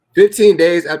15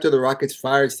 days after the Rockets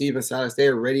fired Steven Silas, they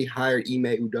already hired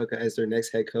Ime Udoka as their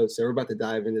next head coach. So we're about to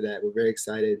dive into that. We're very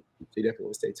excited. So you definitely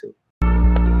want to stay tuned.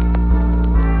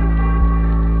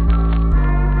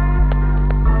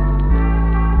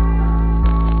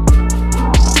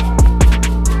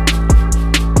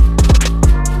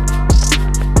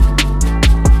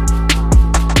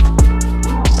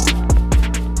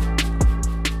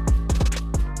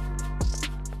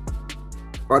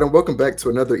 All right, and welcome back to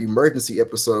another emergency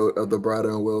episode of the Brad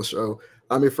and Will Show.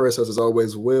 I'm your first host, as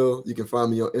always, Will. You can find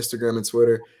me on Instagram and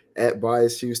Twitter at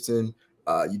Bias Houston.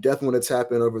 You definitely want to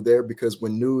tap in over there because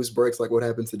when news breaks like what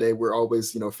happened today, we're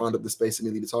always, find up the space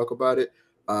immediately to talk about it.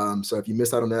 So if you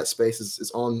missed out on that space,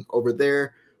 it's on over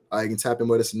there. You can tap in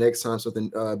with us next time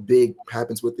something big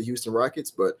happens with the Houston Rockets.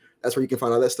 But that's where you can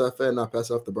find all that stuff at, and I'll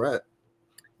pass it off to Brad.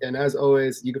 And as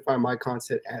always, you can find my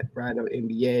content at Brado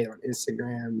NBA on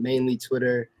Instagram, mainly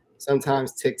Twitter,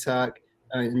 sometimes TikTok.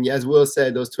 And as Will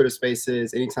said, those Twitter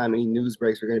spaces, anytime any news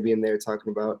breaks, we're going to be in there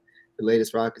talking about the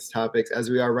latest Rockets topics,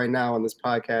 as we are right now on this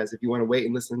podcast. If you want to wait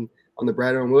and listen on the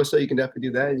Brado and Will Show, you can definitely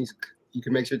do that. And you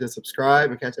can make sure to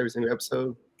subscribe and catch every single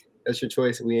episode. That's your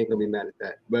choice, and we ain't going to be mad at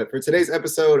that. But for today's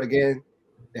episode, again,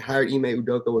 they hired Ime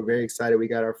Udoka. We're very excited. We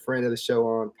got our friend of the show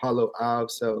on, Paulo Alves.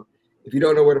 So if you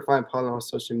don't know where to find Paulo on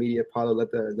social media, Paulo,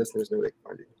 let the listeners know where they can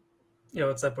find you. Yo,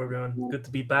 what's up, everyone? Good to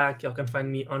be back. Y'all can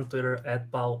find me on Twitter at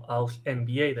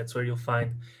PaulAlvesNBA. That's where you'll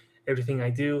find everything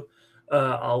I do.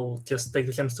 I'll just take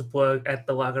the chance to plug at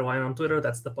The Lager Wine on Twitter.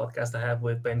 That's the podcast I have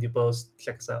with Ben Dupos.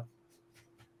 Check us out.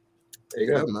 There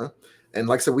you go, man. And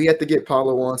like I said, we had to get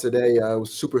Paulo on today. It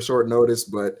was super short notice,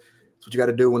 but it's what you got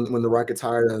to do when the Rockets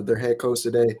hired their head coach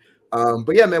today.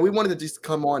 But yeah, man, we wanted to just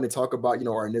come on and talk about,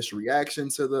 our initial reaction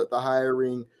to the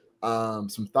hiring,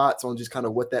 some thoughts on just kind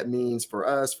of what that means for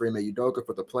us, for Ime Udoka,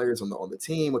 for the players on the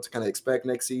team, what to kind of expect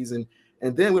next season.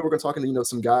 And then we were going to talk to,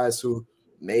 some guys who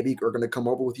maybe are going to come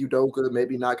over with Udoka,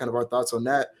 maybe not, kind of our thoughts on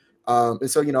that. And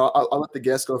so, I'll let the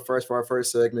guests go first for our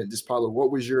first segment. Just Paulo,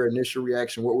 what was your initial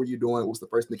reaction? What were you doing? What was the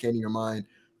first thing that came to your mind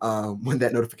when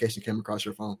that notification came across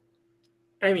your phone?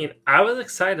 I mean, I was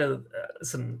excited.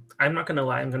 Listen, I'm not gonna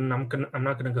lie. I'm not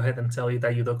gonna go ahead and tell you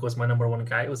that Udoka was my number one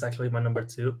guy. It was actually my number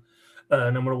two.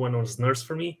 Number one was Nurse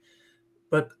for me,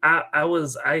 but I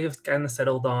have kind of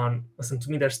settled on. Listen, to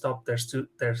me, there's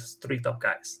three top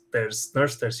guys. There's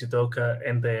Nurse, there's Udoka,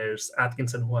 and there's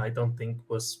Atkinson, who I don't think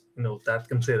was that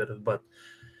considered. But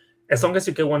as long as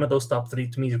you get one of those top three,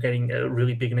 to me, you're getting a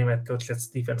really big name at coach that's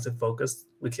defensive focused,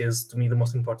 which is to me the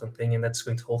most important thing, and that's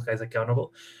going to hold guys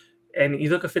accountable. And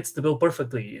Udoka fits the bill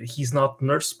perfectly. He's not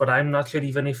Nurse, but I'm not sure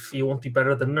even if he won't be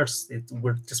better than Nurse.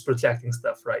 We're just projecting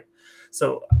stuff, right?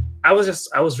 So I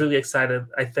was really excited.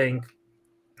 I think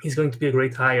he's going to be a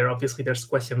great hire. Obviously, there's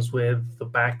questions with the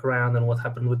background and what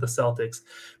happened with the Celtics.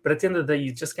 But at the end of the day,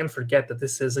 you just can't forget that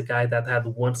this is a guy that had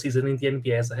one season in the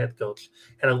NBA as a head coach,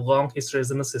 had a long history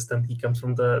as an assistant. He comes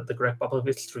from the Greg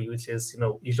Popovich tree, which is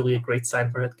usually a great sign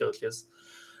for head coaches.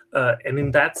 And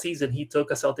in that season, he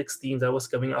took a Celtics team that was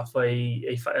coming off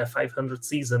a 500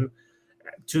 season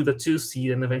to the 2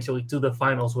 seed and eventually to the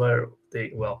finals where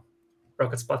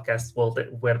Rockets podcast,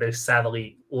 where they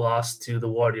sadly lost to the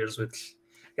Warriors, which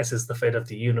I guess is the fate of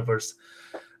the universe.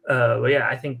 But yeah,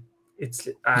 I think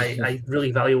I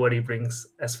really value what he brings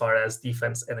as far as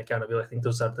defense and accountability. I think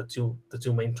those are the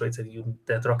two main traits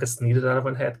that Rockets needed out of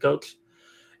a head coach.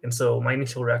 And so my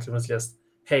initial reaction was just,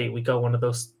 hey, we got one of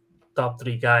those top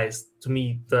three guys. To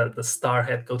me, the star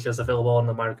head coaches available on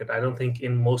the market. I don't think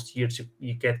in most years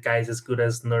you get guys as good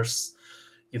as Nurse,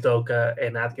 Udoka,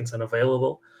 and Atkinson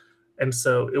available. And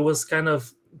so it was kind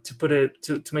of,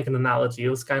 to make an analogy, it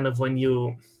was kind of when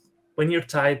you're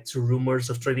tied to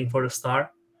rumors of trading for a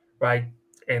star, right?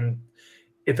 And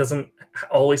it doesn't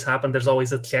always happen. There's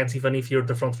always a chance, even if you're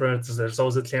the front runner, there's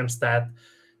always a chance that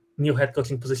new head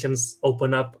coaching positions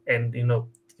open up and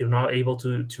you're not able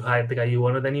to hire the guy you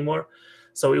wanted anymore.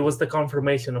 So it was the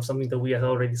confirmation of something that we had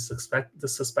already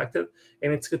suspected.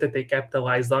 And it's good that they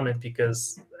capitalized on it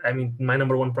because, I mean, my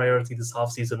number one priority this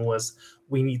offseason was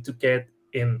we need to get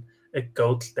in a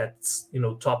coach that's,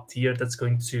 top tier, that's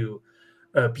going to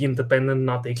be independent,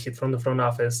 not take shit from the front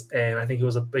office. And I think it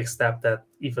was a big step that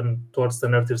even towards the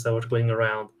narratives that were going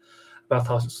around about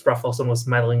how Ralph Wilson was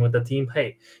meddling with the team.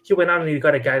 Hey, he went out and he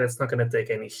got a guy that's not going to take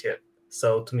any shit.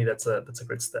 So to me, that's a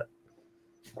great step.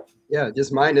 Yeah,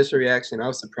 just my initial reaction. I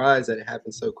was surprised that it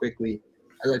happened so quickly.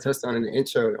 As I touched on in the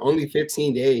intro, only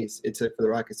 15 days it took for the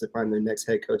Rockets to find their next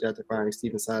head coach after firing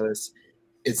Steven Silas.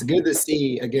 It's good to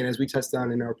see, again, as we touched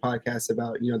on in our podcast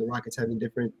about, the Rockets having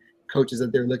different coaches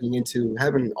that they're looking into,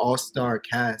 having an all-star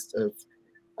cast of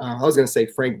I was gonna say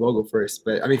Frank Vogel first,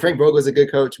 but I mean Frank Vogel is a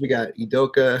good coach. We got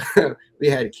Udoka, we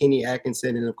had Kenny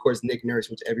Atkinson, and of course Nick Nurse,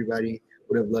 which everybody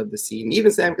would have loved to see, and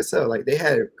even Sam Cassell. Like they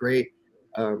had great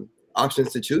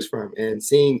options to choose from. And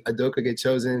seeing Udoka get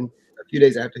chosen a few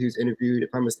days after he was interviewed, if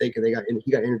I'm mistaken, he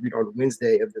got interviewed on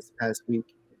Wednesday of this past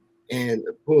week, and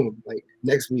boom, like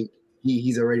next week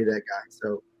he's already that guy.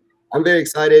 So I'm very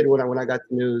excited when I got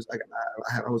the news.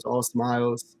 I was all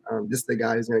smiles. This is the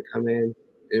guy who's going to come in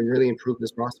and really improve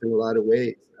this roster in a lot of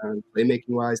ways, playmaking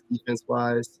wise, defense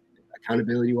wise,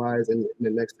 accountability wise. And in the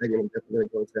next segment, I'm definitely going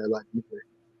to go into that a lot deeper.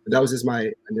 But that was just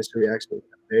my initial reaction.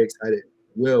 I'm very excited.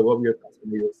 Will, what were your thoughts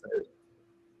when you were excited?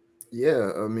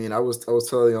 Yeah, I mean, I was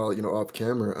telling y'all, off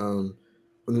camera.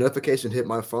 When the notification hit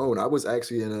my phone, I was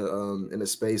actually in a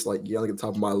space like yelling at the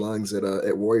top of my lungs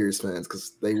at Warriors fans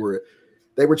because they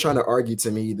were trying to argue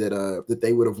to me that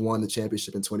they would have won the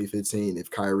championship in 2015 if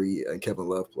Kyrie and Kevin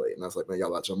Love played, and I was like, man,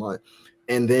 y'all out your mind.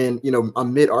 And then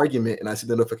I'm mid argument and I see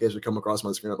the notification come across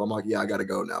my screen. I'm like, yeah, I gotta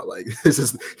go now. Like this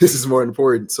is more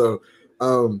important. So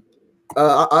um,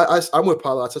 I'm with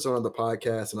Paulo. I touched on the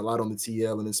podcast and a lot on the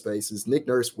TL and in spaces. Nick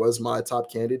Nurse was my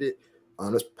top candidate.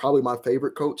 That's probably my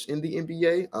favorite coach in the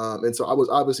NBA. And so I was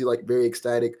obviously like very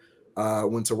ecstatic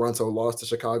when Toronto lost to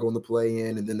Chicago in the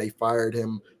play-in, and then they fired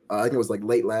him. I think it was like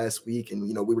late last week, and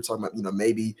we were talking about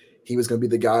maybe he was going to be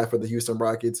the guy for the Houston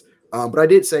Rockets. But I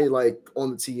did say like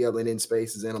on the TL and in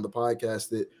spaces and on the podcast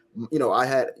that I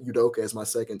had Udoka as my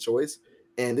second choice,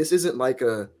 and this isn't like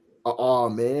oh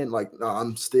man, like no,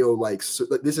 I'm still like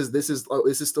this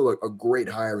is still a great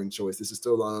hiring choice. This is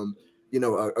still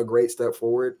a great step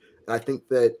forward. And I think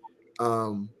that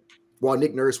while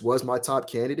Nick Nurse was my top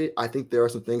candidate, I think there are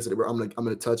some things that I'm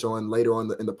gonna touch on later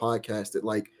on in the podcast that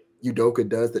like Udoka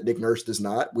does that Nick Nurse does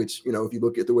not. Which if you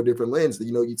look at through a different lens,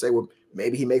 you'd say, well,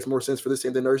 maybe he makes more sense for this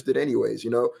team than Nurse did, anyways.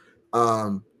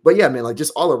 But yeah, man, like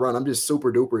just all around, I'm just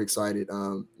super duper excited.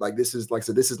 Like this is like I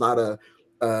said, this is not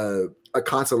a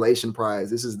consolation prize.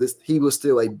 This he was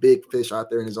still a big fish out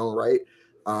there in his own right.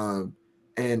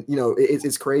 And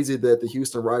it's crazy that the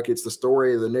Houston Rockets,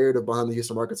 the narrative behind the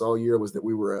Houston Rockets all year was that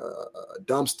we were a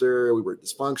dumpster, we were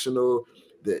dysfunctional,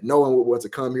 that no one would want to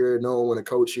come here, no one want to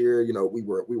coach here. We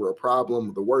were a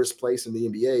problem, the worst place in the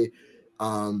NBA.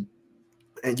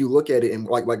 And you look at it, and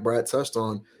like Brad touched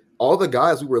on, all the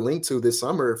guys we were linked to this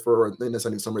summer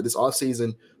this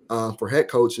offseason for head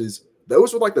coaches,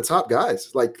 those were like the top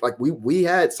guys. Like we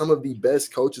had some of the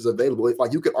best coaches available.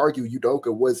 Like you could argue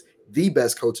Udoka was the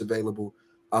best coach available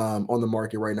on the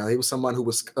market right now. He was someone who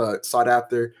was sought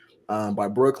after by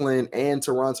Brooklyn and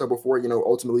Toronto before,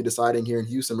 ultimately deciding here in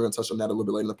Houston. We're going to touch on that a little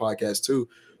bit later in the podcast too.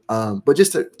 But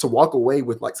just to walk away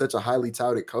with like such a highly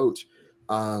touted coach.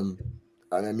 I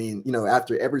mean,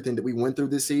 after everything that we went through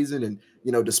this season and,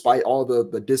 despite all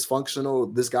the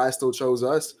dysfunctional, this guy still chose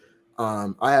us.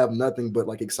 I have nothing but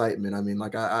like excitement. I mean,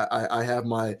 like I have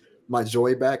my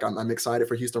joy back. I'm excited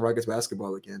for Houston Rockets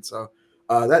basketball again. So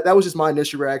that was just my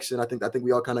initial reaction. I think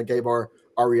we all kind of gave our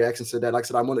reactions to that. Like I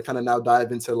said, I want to kind of now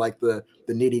dive into like the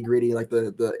nitty gritty, like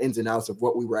the ins and outs of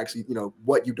what we were actually,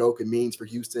 what Udoka means for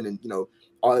Houston and,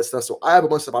 all that stuff. So I have a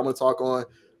bunch of stuff I'm going to talk on.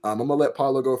 I'm gonna let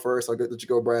Paulo go first. I'll let you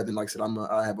go, Brad. Then, like I said,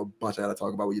 I have a bunch I got to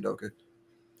talk about with Udoka.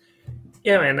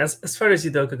 Yeah, man. As far as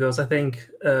Udoka goes, I think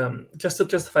just to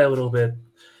justify a little bit,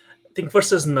 I think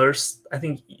versus Nurse, I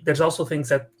think there's also things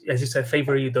that, as you said,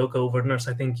 favor Udoka over Nurse.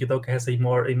 I think Udoka has a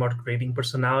more grating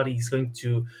personality. He's going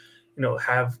to,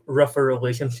 have rougher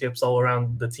relationships all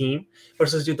around the team.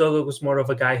 Versus Udoka was more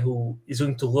of a guy who is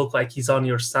going to look like he's on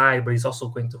your side, but he's also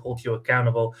going to hold you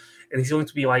accountable, and he's going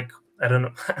to be like, I don't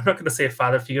know. I'm not going to say a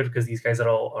father figure because these guys are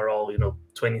all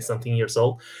 20-something years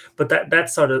old, but that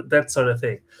sort of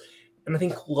thing. And I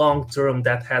think long term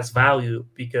that has value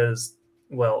because,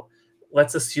 well,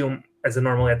 let's assume as a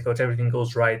normal head coach everything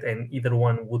goes right and either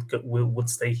one would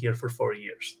stay here for 4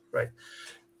 years, right?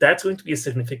 That's going to be a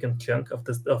significant chunk of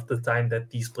the time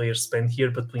that these players spend here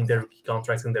between their rookie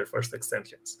contracts and their first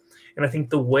extensions. And I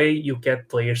think the way you get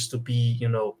players to be,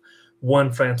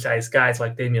 one franchise guys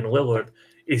like Damian Lillard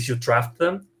is you draft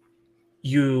them,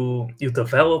 you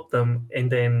develop them, and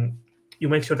then you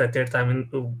make sure that their time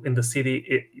in the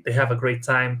city, they have a great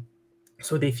time,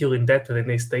 so they feel indebted and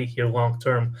they stay here long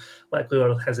term, like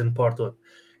Lillard has in Portland.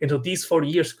 And so these 4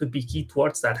 years could be key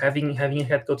towards that. Having a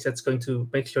head coach that's going to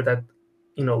make sure that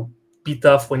be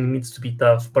tough when it needs to be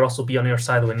tough, but also be on your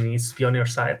side when it needs to be on your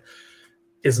side,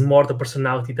 is more the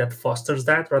personality that fosters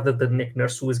that rather than Nick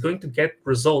Nurse, who is going to get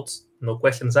results, no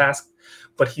questions asked,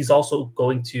 but he's also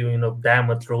going to,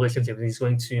 damage relationships. He's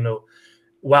going to,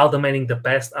 while demanding the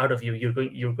best out of you,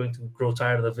 you're going to grow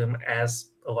tired of him,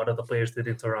 as a lot of the players did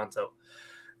in Toronto.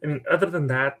 I mean, other than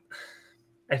that,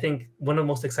 I think one of the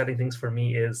most exciting things for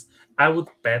me is I would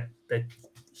bet that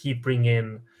he bring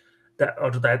in that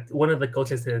one of the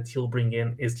coaches that he'll bring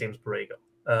in is James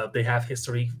Borrego. They have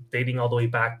history dating all the way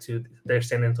back to their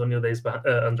San Antonio days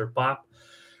under Pop.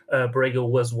 Borrego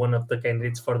was one of the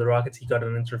candidates for the Rockets. He got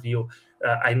an interview.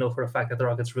 I know for a fact that the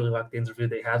Rockets really liked the interview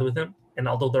they had with him. And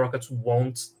although the Rockets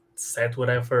won't set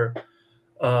whatever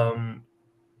um,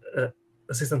 uh,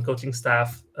 assistant coaching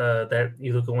staff that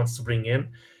Udoka wants to bring in,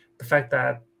 the fact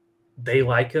that they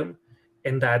like him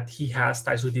and that he has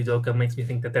ties with Udoka makes me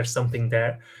think that there's something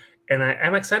there. And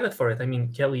I'm excited for it. I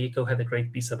mean, Kelly Iko had a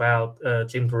great piece about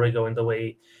James Borrego and the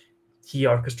way he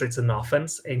orchestrates an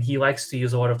offense, and he likes to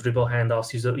use a lot of dribble handoffs.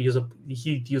 He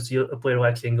uses a player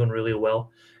like Shengun really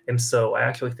well, and so I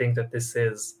actually think that this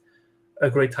is a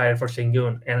great hire for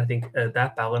Shengun, and I think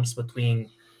that balance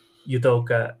between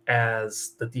Udoka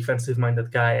as the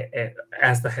defensive-minded guy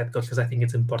as the head coach, because I think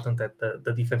it's important that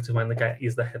the defensive-minded guy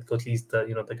is the head coach. He's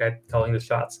the guy calling the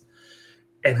shots,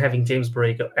 and having James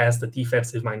Borrego as the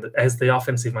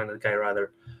offensive-minded guy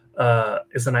rather.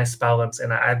 Is a nice balance,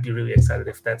 and I'd be really excited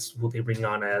if that's who they bring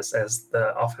on as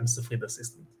the offensive lead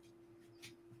assistant.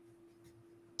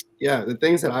 Yeah, the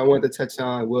things that I wanted to touch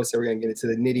on, Will said we're going to get into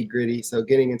the nitty gritty. So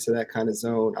getting into that kind of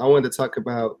zone, I wanted to talk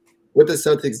about what the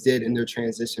Celtics did in their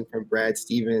transition from Brad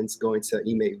Stevens going to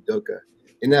Ime Udoka.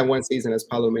 In that one season, as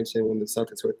Paulo mentioned, when the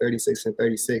Celtics were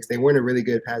 36-36, they weren't a really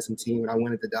good passing team, and I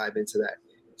wanted to dive into that.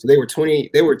 So they were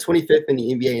 25th in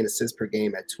the NBA in assists per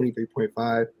game at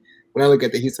 23.5. When I look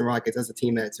at the Houston Rockets, that's a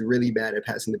team that's really bad at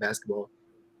passing the basketball.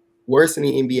 Worse in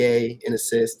the NBA in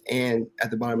assists and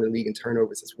at the bottom of the league in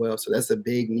turnovers as well. So that's a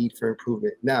big need for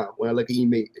improvement. Now, when I look at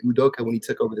Udoka, when he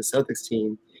took over the Celtics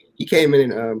team, he came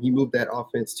in and he moved that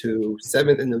offense to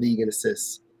 7th in the league in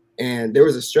assists. And there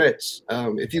was a stretch.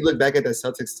 If you look back at that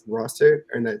Celtics roster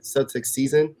or in that Celtics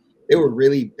season, they were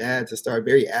really bad to start,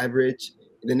 very average.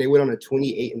 And then they went on a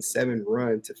 28-7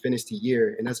 run to finish the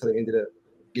year. And that's how they ended up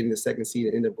getting the second seed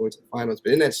and ended up going to the finals.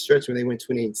 But in that stretch when they went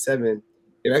 28-7,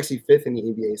 they're actually 5th in the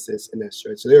NBA assists in that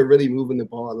stretch. So they were really moving the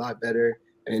ball a lot better.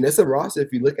 And that's a roster,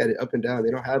 if you look at it up and down,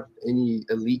 they don't have any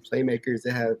elite playmakers.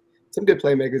 They have some good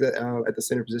playmakers at the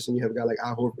center position. You have a guy like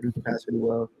Al Horford who can pass really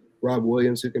well, Rob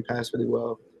Williams who can pass really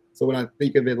well. So when I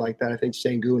think of it like that, I think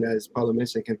Shengun, as Paulo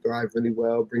mentioned, can thrive really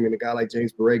well, bringing a guy like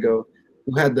James Borrego,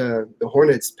 who had the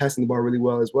Hornets passing the ball really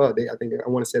well as well. I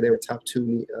want to say they were top 2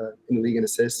 in the league in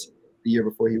assists the year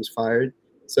before he was fired.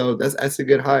 So that's a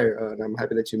good hire, and I'm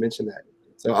happy that you mentioned that.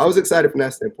 So I was excited from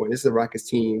that standpoint. This is a Rockets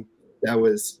team that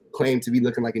was claimed to be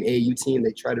looking like an AAU team.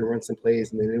 They tried to run some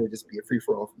plays, and then it would just be a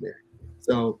free-for-all from there.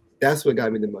 So that's what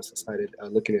got me the most excited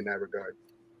looking in that regard.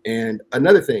 And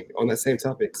another thing on that same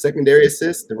topic, secondary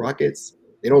assists, the Rockets,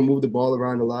 they don't move the ball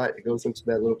around a lot. It goes into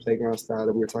that little playground style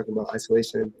that we were talking about,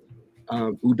 isolation.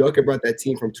 Udoka brought that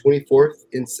team from 24th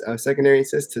in secondary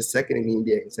assists to 2nd in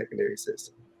the NBA in secondary assists.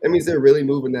 That means they're really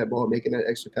moving that ball, making that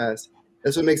extra pass.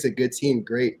 That's what makes a good team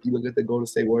great. You look at the Golden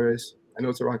State Warriors. I know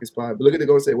it's a Rockets spot, but look at the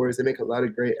Golden State Warriors. They make a lot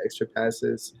of great extra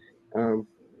passes.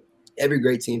 Every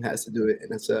great team has to do it, and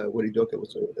that's what Udoka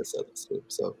was doing with the Celtics team.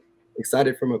 So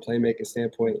excited from a playmaking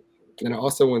standpoint. And I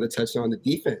also wanted to touch on the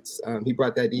defense. He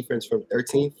brought that defense from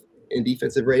 13th in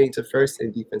defensive rating to 1st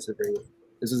in defensive rating.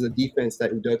 This was a defense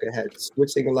that Udoka had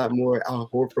switching a lot more. Al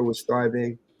Horford was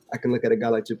thriving. I can look at a guy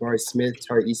like Jabari Smith,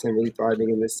 Tari Eason really thriving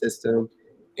in this system.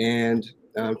 And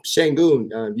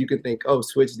Shengun, you can think,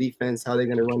 switch defense, how are they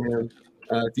going to run him?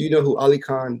 If you know who Ali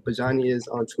Khan Bajani is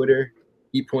on Twitter,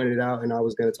 he pointed out, and I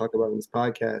was going to talk about in this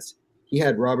podcast, he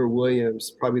had Robert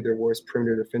Williams, probably their worst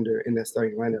perimeter defender in that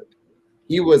starting lineup.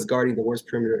 He was guarding the worst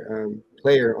perimeter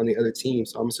player on the other team,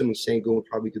 so I'm assuming Shengun would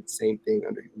probably do the same thing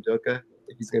under Udoka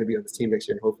if he's going to be on this team next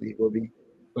year, and hopefully he will be.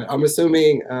 But I'm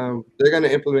assuming they're going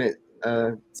to implement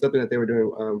something that they were doing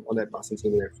on that Boston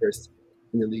team in their first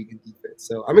in the league in defense.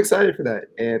 So I'm excited for that.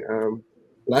 And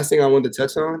last thing I wanted to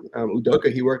touch on,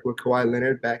 Udoka, he worked with Kawhi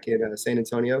Leonard back in San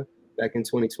Antonio back in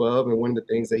 2012. And one of the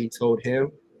things that he told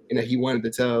him and that he wanted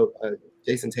to tell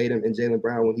Jason Tatum and Jaylen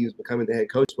Brown when he was becoming the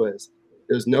head coach was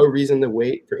there's no reason to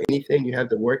wait for anything. You have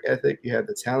the work ethic. You have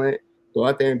the talent. Go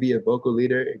out there and be a vocal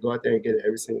leader and go out there and get it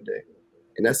every single day.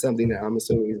 And that's something that I'm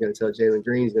assuming he's going to tell Jalen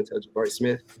Green. He's going to tell Jabari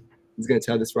Smith. He's going to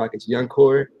tell this Rockets young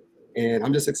core. And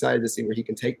I'm just excited to see where he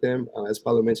can take them. As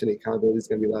Paulo mentioned, the accountability is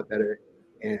going to be a lot better.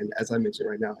 And as I mentioned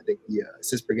right now, I think the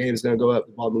assists per game is going to go up.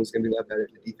 The ball movement is going to be a lot better.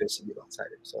 The defense should be a lot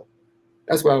tighter. So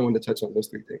that's why I wanted to touch on those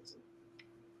 3 things.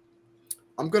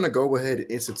 I'm gonna go ahead and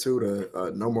institute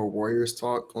a No More Warriors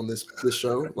talk on this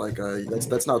show. Like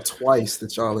that's not twice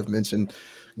that y'all have mentioned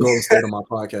Golden State on my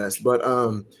podcast. But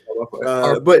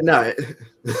But no,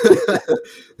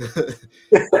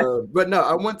 but no,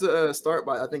 I want to start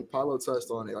by, I think Paulo touched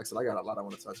on it. Like I said, I got a lot I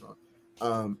want to touch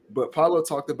on. But Paulo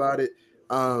talked about it.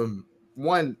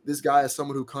 One, this guy is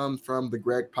someone who comes from the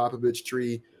Greg Popovich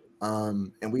tree.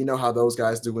 And we know how those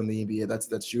guys do in the NBA.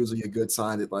 That's usually a good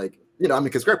sign that, like, I mean,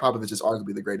 because Greg Popovich is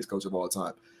arguably the greatest coach of all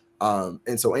time.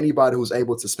 And so anybody who's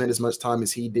able to spend as much time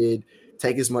as he did,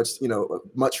 take as much,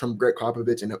 much from Greg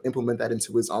Popovich and implement that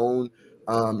into his own,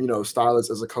 style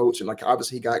as a coach. And like,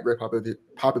 obviously he got Greg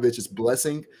Popovich's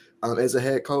blessing as a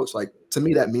head coach. Like, to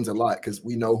me, that means a lot because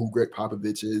we know who Greg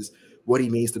Popovich is, what he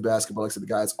means to basketball. Like I said, the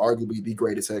guy's arguably the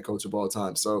greatest head coach of all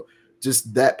time. So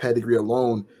just that pedigree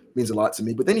alone means a lot to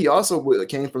me. But then he also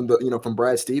came from from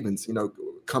Brad Stevens,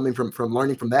 coming from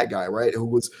learning from that guy, right, who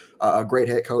was a great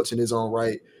head coach in his own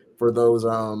right for those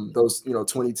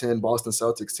 2010 Boston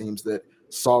Celtics teams that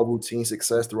saw routine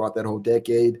success throughout that whole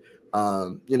decade.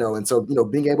 And so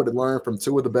being able to learn from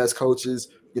two of the best coaches,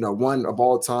 one of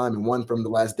all time and one from the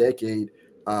last decade,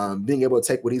 being able to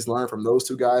take what he's learned from those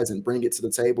two guys and bring it to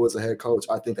the table as a head coach,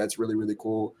 I think that's really, really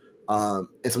cool. And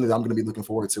something that I'm going to be looking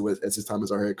forward to as his time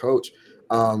as our head coach.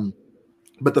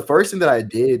 But the first thing that I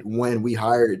did when we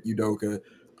hired Udoka,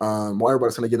 while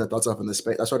everybody's kind of getting their thoughts off in this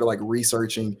space, I started like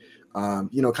researching, kind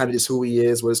of just who he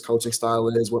is, what his coaching style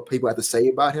is, what people have to say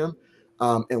about him.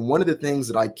 And one of the things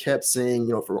that I kept seeing,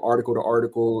 from article to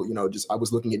article, just I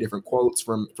was looking at different quotes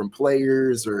from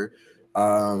players or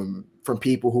from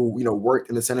people who, worked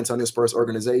in the San Antonio Spurs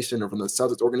organization or from the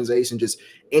Celtics organization, just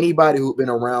anybody who'd been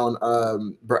around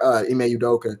Ime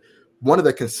Udoka. One of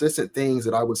the consistent things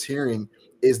that I was hearing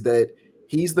is that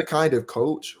he's the kind of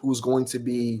coach who's going to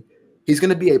be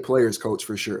a player's coach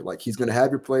for sure. Like, he's going to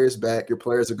have your players back. Your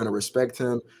players are going to respect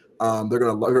him. They're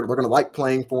going to like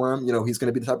playing for him. He's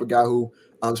going to be the type of guy who,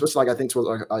 especially like I think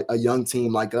to a young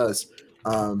team like us,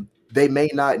 they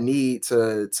may not need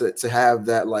to have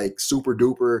that like super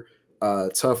duper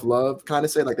tough love kind of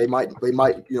say. Like they might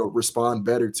respond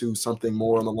better to something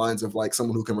more on the lines of like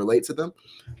someone who can relate to them.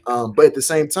 But at the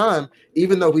same time,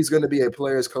 even though he's going to be a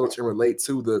player's coach and relate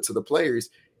to the players,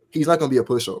 he's not going to be a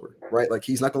pushover, right? Like,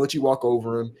 he's not going to let you walk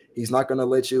over him. He's not going to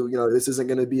let you, this isn't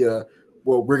going to be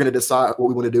we're going to decide what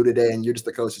we want to do today, and you're just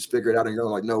the coach, just figure it out on your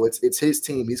own. Like, no, it's his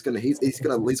team. He's going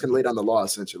to lay down the law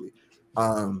essentially.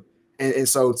 And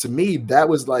so to me, that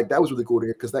was really cool to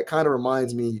hear, because that kind of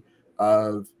reminds me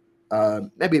of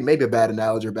maybe a bad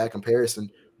analogy or bad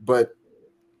comparison, but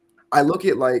I look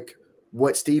at like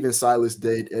what Steven Silas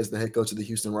did as the head coach of the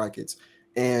Houston Rockets,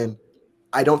 and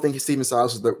I don't think Steven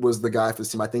Silas was the guy for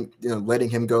this team. I think letting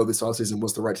him go this offseason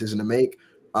was the right decision to make.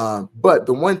 But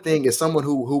the one thing is, someone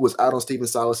who was out on Steven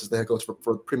Silas as the head coach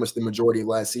for pretty much the majority of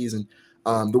last season,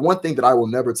 the one thing that I will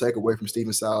never take away from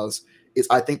Steven Silas is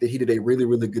I think that he did a really,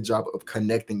 really good job of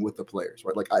connecting with the players,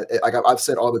 right? Like I've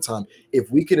said all the time,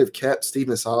 if we could have kept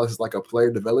Steven Silas as like a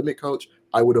player development coach,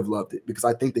 I would have loved it, because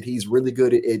I think that he's really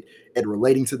good at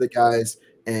relating to the guys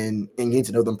and getting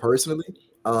to know them personally.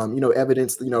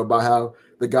 Evidenced, by how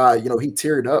the guy, he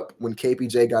teared up when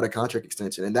KPJ got a contract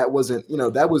extension, and that wasn't,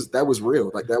 that was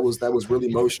real. Like that was real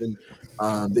emotion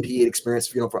that he had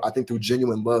experienced, for I think through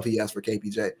genuine love he has for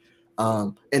KPJ.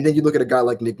 And then you look at a guy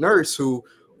like Nick Nurse, who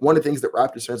one of the things that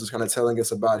Raptors fans was kind of telling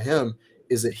us about him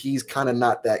is that he's kind of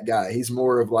not that guy. He's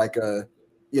more of like a,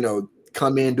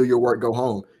 come in, do your work, go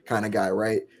home kind of guy,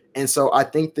 right? And so I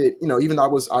think that, even though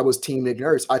I was team Nick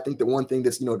Nurse, I think that one thing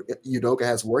that's, Udoka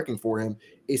has working for him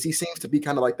is he seems to be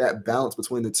kind of like that balance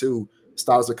between the two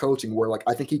styles of coaching, where like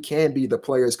I think he can be the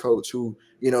player's coach who,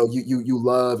 you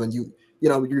love and you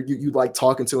like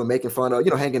talking to and making fun of,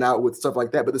 hanging out with, stuff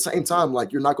like that. But at the same time,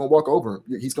 like, you're not going to walk over him.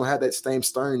 He's going to have that same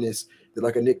sternness that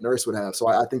like a Nick Nurse would have. So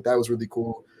I think that was really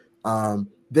cool.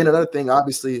 Then another thing,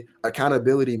 obviously,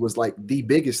 accountability was like the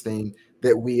biggest thing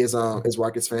that we as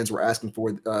Rockets fans were asking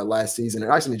for last season,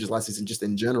 and actually just last season, just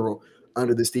in general,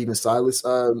 under the Steven Silas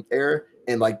era.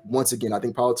 And like, once again, I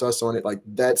think Paulo touched on it. Like,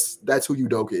 that's who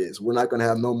Udoka is. We're not going to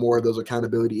have no more of those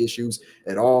accountability issues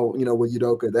at all. With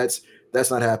Udoka,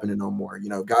 that's not happening no more.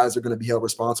 Guys are going to be held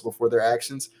responsible for their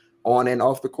actions on and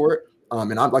off the court.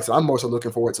 And I'm more so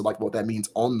looking forward to like what that means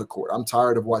on the court. I'm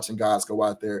tired of watching guys go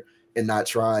out there and not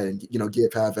try and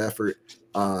give half effort.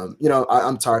 I'm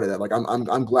tired of that. Like,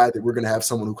 I'm glad that we're gonna have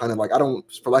someone who kind of like, I don't,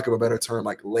 for lack of a better term,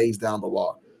 like lays down the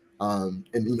law, and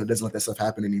doesn't let that stuff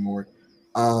happen anymore.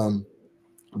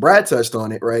 Brad touched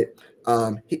on it, right?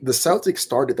 The Celtics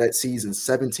started that season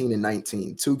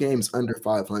 17-19, 2 games under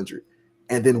 500,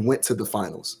 and then went to the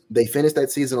finals. They finished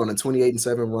that season on a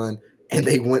 28-7 run, and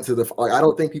they went to the. Like, I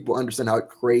don't think people understand how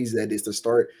crazy that is to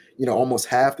start. Almost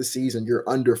half the season you're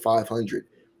under 500,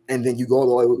 and then you go all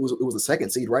the way. It was the second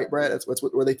seed, right, Brad? That's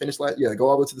where they finished last. Yeah, go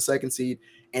all the way to the second seed,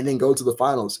 and then go to the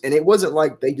finals. And it wasn't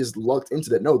like they just lucked into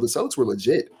that. No, the Celtics were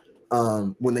legit.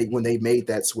 When they made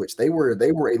that switch, they were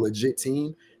a legit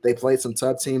team. They played some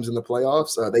tough teams in the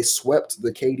playoffs. They swept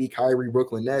the KD, Kyrie,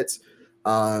 Brooklyn Nets.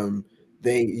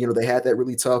 They had that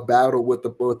really tough battle with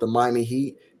the Miami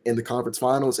Heat in the conference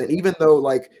finals. And even though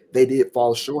like they did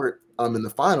fall short in the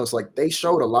finals, like they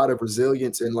showed a lot of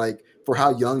resilience and like for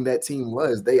how young that team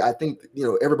was. I think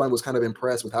everybody was kind of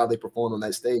impressed with how they performed on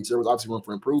that stage. There was obviously room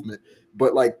for improvement,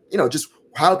 but like just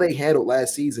how they handled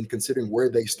last season, considering where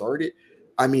they started.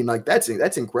 I mean, like that's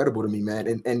incredible to me,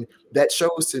 man. And that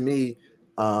shows to me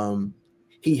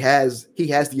he has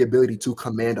the ability to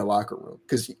command a locker room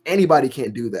because anybody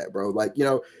can't do that, bro. Like,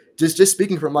 just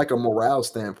speaking from like a morale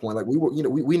standpoint, like we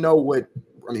know what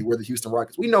I mean, we're the Houston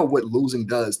Rockets. We know what losing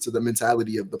does to the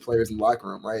mentality of the players in the locker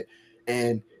room, right?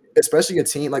 And especially a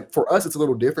team like for us, it's a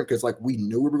little different because like we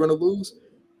knew we were going to lose,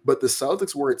 but the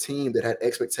Celtics were a team that had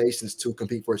expectations to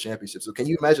compete for a championship. So can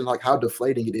you imagine like how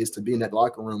deflating it is to be in that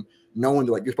locker room knowing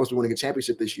that like you're supposed to be winning a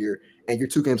championship this year and you're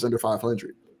 2 games under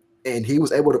 500? And he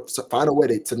was able to find a way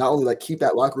to not only like keep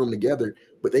that locker room together,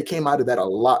 but they came out of that a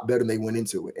lot better than they went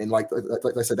into it. And like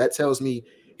I said, that tells me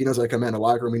he knows how to command a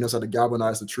locker room. He knows how to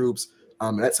galvanize the troops.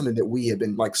 And that's something that we have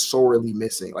been like sorely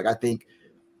missing. Like I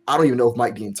don't even know if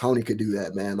Mike D'Antoni could do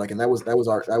that, man. Like, and that was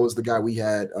the guy we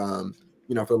had, for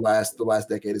the last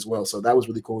decade as well. So that was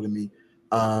really cool to me.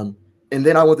 And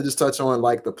then I want to just touch on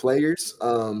like the players.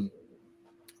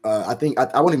 I think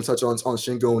I won't even touch on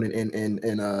Şengün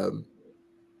and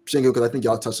Shingo because I think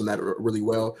y'all touched on that really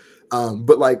well.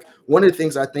 But like one of the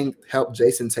things I think helped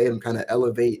Jason Tatum kind of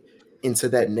elevate into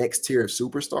that next tier of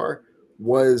superstar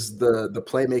was the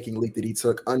playmaking leap that he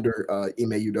took under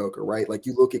Ime Udoka, right? Like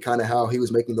you look at kind of how he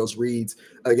was making those reads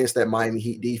against that Miami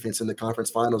Heat defense in the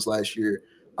conference finals last year.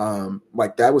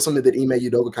 Like that was something that Ime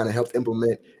Udoka kind of helped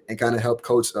implement and kind of helped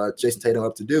coach Jason Tatum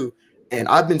up to do. And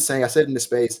I said in the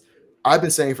space, I've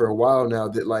been saying for a while now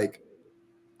that like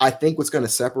I think what's going to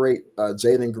separate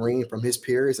Jalen Green from his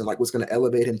peers and like what's going to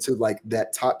elevate him to like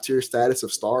that top tier status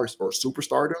of stars or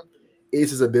superstardom is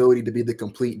his ability to be the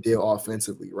complete deal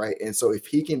offensively, right? And so if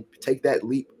he can take that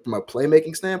leap from a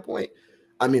playmaking standpoint,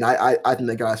 I mean, I think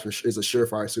that guy is a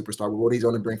surefire superstar with what he's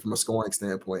going to bring from a scoring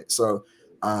standpoint. So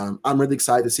I'm really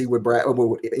excited to see what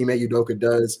Ime Udoka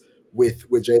does with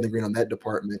Jalen Green on that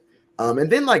department.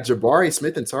 And then like Jabari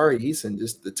Smith and Tari Eason,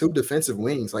 just the 2 defensive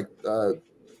wings, like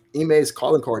Ime's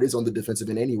calling card is on the defensive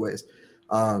end anyways.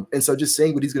 And so just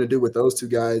seeing what he's going to do with those 2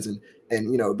 guys and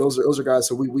those are guys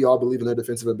so we all believe in their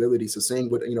defensive ability. So seeing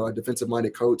what a defensive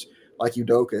minded coach like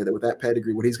Udoka that with that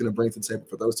pedigree, what he's going to bring to the table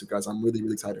for those 2 guys, I'm really,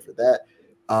 really excited for that.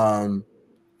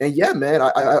 And yeah, man,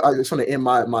 I just want to end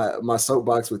my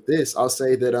soapbox with this. I'll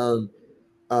say that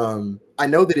I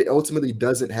know that it ultimately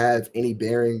doesn't have any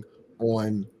bearing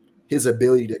on his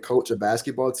ability to coach a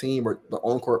basketball team or the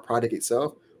on-court product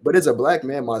itself. But as a black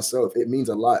man myself, it means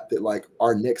a lot that like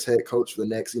our next head coach for the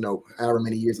next, however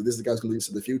many years that this is the guy's going to lead us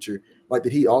to the future, like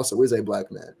that he also is a black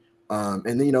man.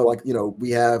 And then,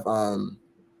 we have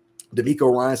D'Amico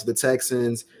Ryans for the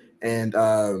Texans and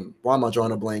why am I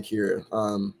drawing a blank here?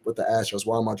 With the Astros,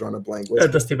 why am I drawing a blank?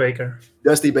 Dusty Baker.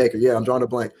 Dusty Baker. Yeah, I'm drawing a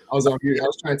blank. I was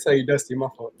trying to tell you Dusty, my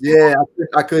fault. Yeah,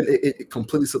 I could. It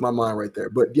completely slipped my mind right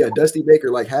there. But yeah, Dusty Baker,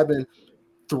 like having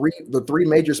the 3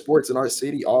 major sports in our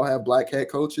city all have black head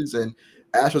coaches, and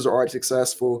Astros are already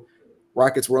successful.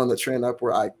 Rockets were on the trend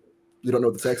upward. You don't know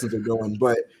what the Texans are doing,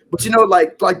 but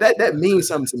like that means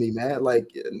something to me, man. Like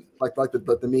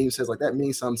the meme says, like that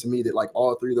means something to me that like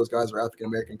all 3 of those guys are African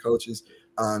American coaches.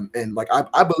 And like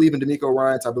I believe in D'Amico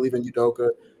Ryans, I believe in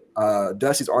Udoka.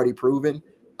 Dusty's already proven.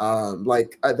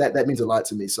 That means a lot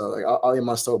to me. So like I'll end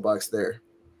my soapbox there.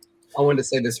 I wanted to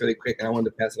say this really quick, and I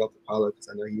wanted to pass it off to Paulo because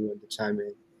I know you wanted to chime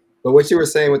in. But what you were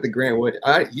saying with the Grant Wood,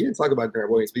 you didn't talk about Grant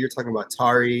Williams, but you're talking about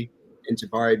Tari and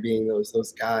Jabari being those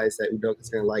guys that Udoka's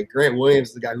going to like. Grant Williams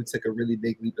is the guy who took a really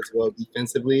big leap as well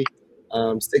defensively.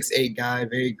 6'8" guy,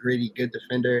 very gritty, good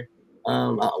defender.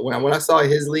 When I saw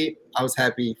his leap, I was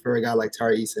happy for a guy like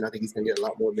Tari Eason. I think he's going to get a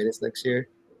lot more minutes next year.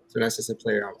 So that's just a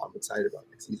player I'm excited about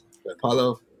next season. But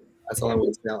Paulo, that's all I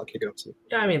want to say. I'll kick it off to you.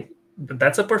 Yeah, I mean,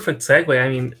 that's a perfect segue. I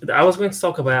mean, I was going to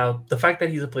talk about the fact that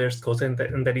he's a player's coach and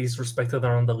that he's respected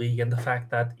around the league, and the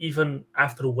fact that even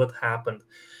after what happened,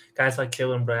 guys like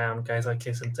Jaylen Brown, guys like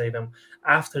Jason Tatum,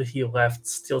 after he left,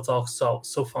 still talk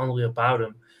so fondly about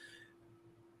him,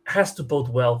 has to bode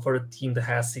well for a team that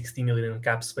has $60 million in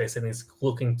cap space and is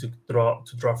looking to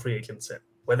draw free agents in.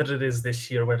 Whether it is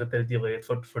this year, whether they delay it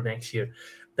for next year,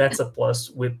 that's a plus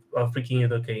with freaking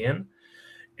Udoka in.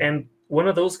 And one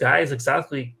of those guys,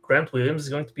 exactly, Grant Williams, is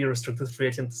going to be a restricted free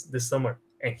agent this summer.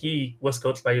 And he was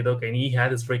coached by Udoka, and he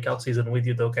had his breakout season with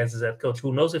Udoka as his head coach.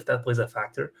 Who knows if that plays a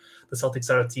factor? The Celtics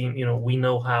are a team, we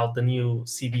know how the new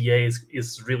CBA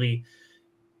is really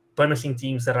punishing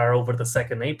teams that are over the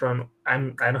second apron. I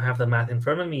don't have the math in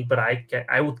front of me, but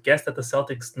I would guess that the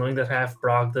Celtics, knowing that have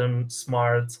Brogdon,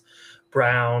 Smart,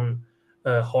 Brown,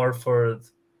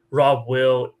 Horford, Rob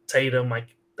Will, Tatum,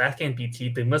 like that can't be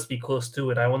cheap. They must be close to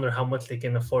it. I wonder how much they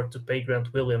can afford to pay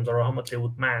Grant Williams or how much they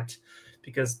would match,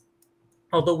 because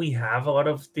although we have a lot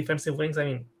of defensive wings, I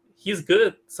mean, he's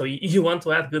good. So you want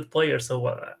to add good players.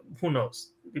 So who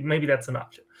knows? Maybe that's an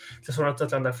option. Just want to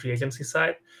touch on that free agency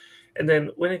side. And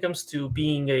then when it comes to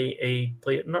being a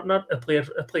player, not a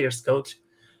player's coach,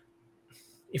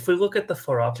 if we look at the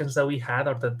four options that we had,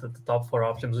 or the top four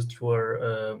options, which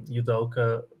were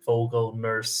Udoka, Vogel,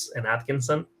 Nurse, and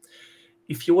Atkinson,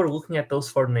 if you were looking at those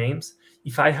four names,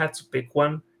 if I had to pick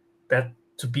one that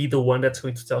to be the one that's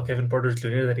going to tell Kevin Porter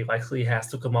Jr. that he likely has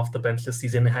to come off the bench this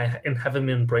season and have him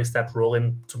embrace that role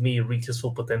and to me reach his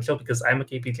full potential, because I'm a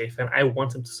KPJ fan, I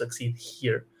want him to succeed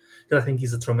here because I think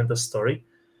he's a tremendous story.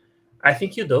 I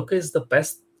think Udoka is the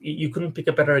best. You couldn't pick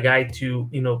a better guy to,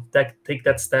 take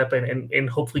that step and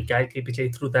hopefully guide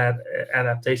KPJ through that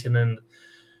adaptation, and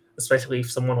especially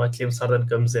if someone like James Harden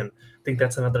comes in. I think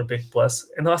that's another big plus.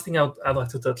 And the last thing I'd like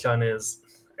to touch on is,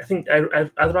 I think I'd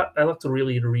like to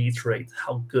really reiterate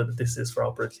how good this is for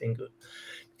Albert Sengun.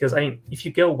 Because, I mean, if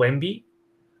you get Wemby,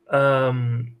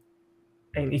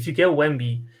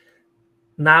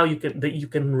 now you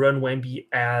can run Wemby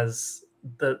as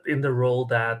in the role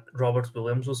that Robert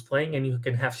Williams was playing, and you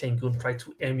can have Sengun try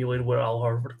to emulate what Al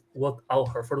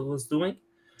Horford was doing.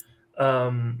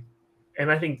 And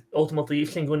I think ultimately,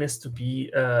 if Sengun is to be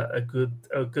a good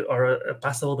or a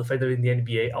passable defender in the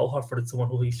NBA, Al Horford is someone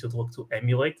who he should look to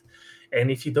emulate. And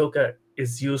if Udoka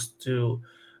is used to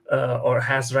or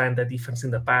has ran that defense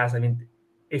in the past, I mean,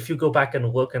 if you go back and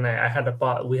look, and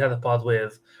we had a pod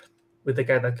with the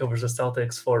guy that covers the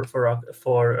Celtics for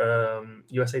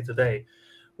USA Today.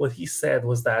 What he said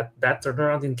was that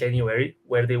turnaround in January,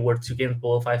 where they were 2 games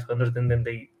below 500, and then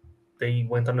they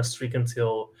went on a streak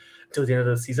until the end of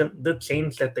the season. The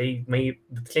change that they made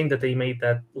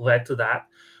that led to that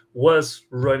was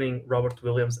running Robert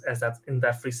Williams as in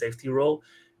that free safety role,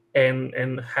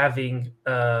 and having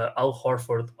Al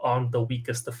Horford on the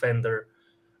weakest defender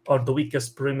or the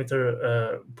weakest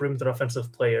perimeter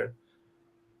offensive player,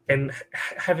 and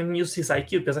have him use his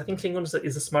IQ, because I think Sengun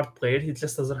is a smart player. He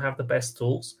just doesn't have the best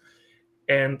tools.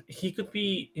 And he could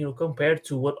be, compared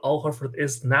to what Al Horford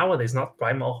is nowadays, not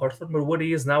prime Al Horford, but what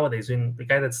he is nowadays, in the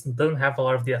guy that doesn't have a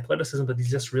lot of the athleticism, but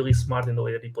he's just really smart in the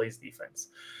way that he plays defense.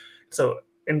 So,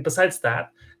 and besides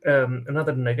that,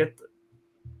 another nugget,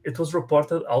 it was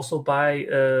reported also by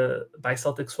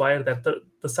Celtics Wire that the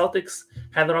Celtics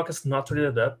had the Rockets not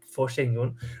traded up for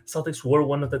Sengun. Celtics were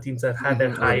one of the teams that had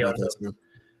that high on them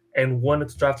and wanted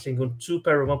to draft Sengun to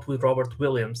pair him up with Robert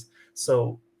Williams.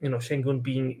 So,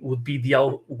 Sengun would be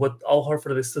what Al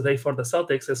Horford is today for the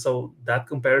Celtics. And so that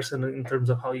comparison in terms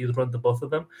of how you run the both of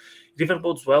them, it even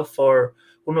bodes well for,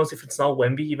 who knows if it's not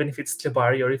Wemby, even if it's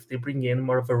Jabari, or if they bring in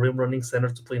more of a rim running center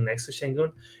to play next to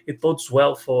Sengun, it bodes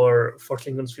well for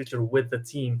Sengun's future with the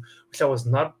team, which I was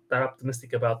not that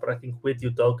optimistic about. But I think with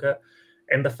Udoka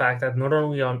and the fact that not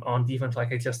only on defense,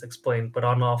 like I just explained, but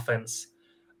on offense,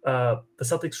 the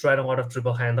Celtics ran a lot of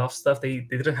dribble handoff stuff. They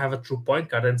didn't have a true point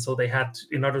guard, and so they had to,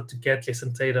 in order to get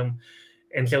Jason Tatum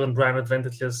and Jaylen Brown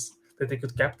advantages that they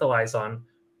could capitalize on,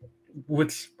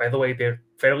 which, by the way, they're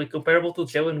fairly comparable to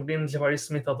Jalen Green and Jabari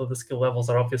Smith, although the skill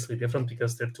levels are obviously different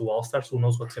because they're two all-stars. Who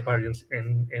knows what Jabari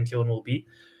and Jalen will be?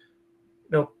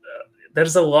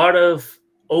 There's a lot of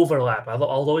overlap,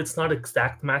 although it's not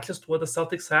exact matches to what the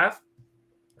Celtics have.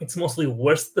 It's mostly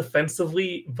worse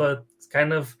defensively, but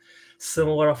kind of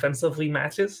similar offensively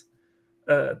matches.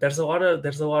 There's a lot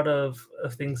of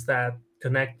things that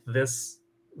connect this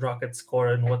Rockets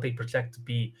core and what they project to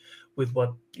be with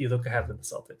what Udoka had with the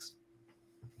Celtics.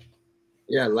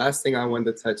 Yeah, last thing I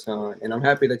wanted to touch on, and I'm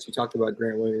happy that you talked about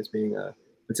Grant Williams being a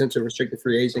potential restricted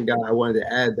free agent guy. I wanted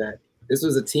to add that this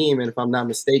was a team, and if I'm not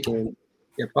mistaken,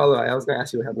 Paulo, I was going to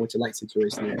ask you what happened with your light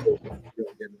situation. I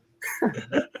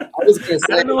was going to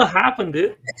say, I don't know what happened,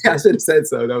 dude. I should have said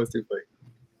so. That was too funny.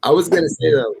 I was going to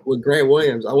say, though, with Grant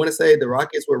Williams, I want to say the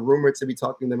Rockets were rumored to be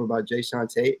talking to them about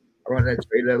Jayshawn Tate around that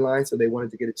trade deadline, so they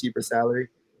wanted to get a cheaper salary.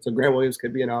 So Grant Williams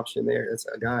could be an option there. That's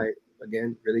a guy,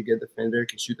 again, really good defender,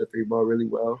 can shoot the three ball really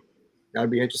well. That would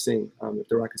be interesting if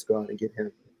the Rockets go out and get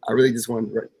him. I really just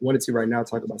wanted to right now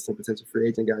talk about some potential free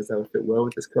agent guys that would fit well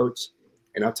with this coach.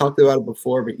 And I've talked about it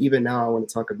before, but even now I want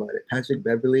to talk about it. Patrick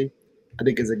Beverley I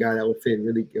think is a guy that would fit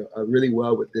really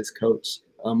well with this coach.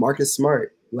 Marcus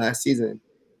Smart last season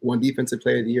won Defensive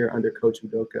Player of the Year under Coach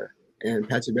Udoka. And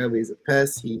Patrick Beverly is a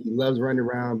pest. He loves running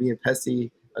around, being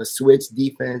pesty, a switch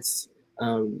defense.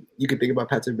 You can think about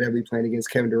Patrick Beverly playing against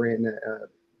Kevin Durant in the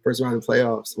first round of the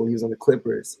playoffs when he was on the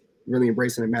Clippers, really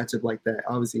embracing a matchup like that.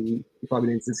 Obviously, he probably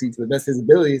didn't succeed to the best of his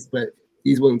abilities, but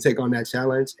he's willing to take on that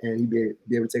challenge, and he'd be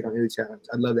able to take on any challenge.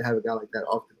 I'd love to have a guy like that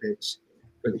off the bench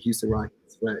for the Houston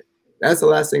Rockets. But that's the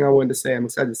last thing I wanted to say. I'm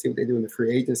excited to see what they do in the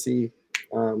free agency.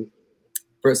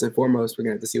 First and foremost, we're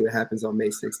going to have to see what happens on May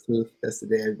 16th. That's the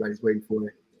day everybody's waiting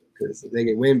for, because if they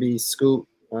get Wemby, Scoot,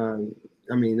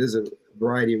 there's a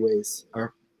variety of ways,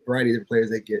 or variety of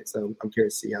players they get. So I'm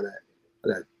curious to see how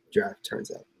that draft turns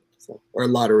out. So, or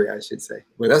lottery, I should say.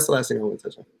 But that's the last thing I want to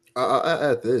touch on.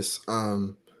 I add this.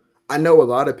 I know a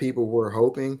lot of people were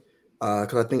hoping,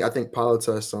 because I think Paulo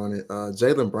touched on it.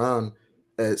 Jaylen Brown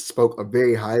spoke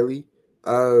very highly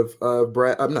of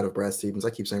Brad. I'm not of Brad Stevens.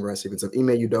 I keep saying Brad Stevens, of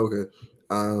Ime Udoka,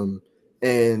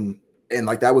 and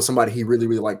like that was somebody he really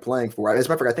liked playing for. As a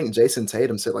matter of fact, I think Jason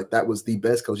Tatum said like that was the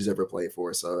best coach he's ever played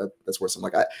for. So that's worth some.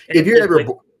 If you're ever.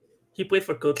 He played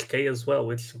for Coach K as well,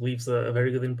 which leaves a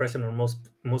very good impression on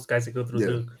most guys that go through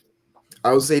Duke.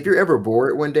 I would say if you're ever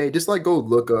bored one day, just like go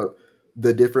look up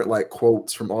the different like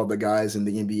quotes from all the guys in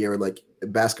the NBA or like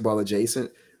basketball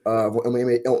adjacent.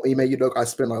 Ime Udoka, I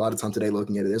spent a lot of time today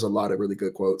looking at it. There's a lot of really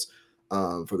good quotes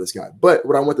for this guy. But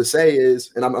what I want to say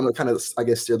is, and I'm going to kind of, I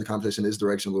guess, steer the conversation in this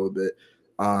direction a little bit.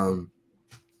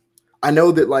 I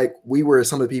know that like we were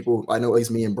some of the people, I know at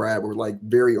least me and Brad were like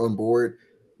very on board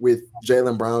with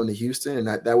Jaylen Brown to Houston. And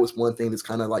that was one thing that's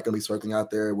kind of like going to be circling out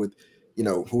there with,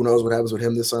 who knows what happens with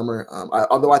him this summer.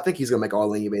 Although I think he's going to make all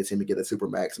NBA team to get a super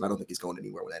max, and I don't think he's going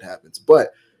anywhere when that happens. But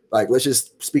like, let's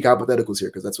just speak hypotheticals here,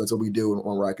 because that's what we do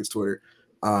on Rockets Twitter.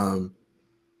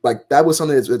 Like that was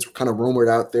something that's kind of rumored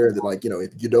out there that like,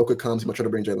 if Udoka comes, he might try to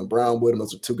bring Jaylen Brown with him.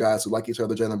 Those are two guys who like each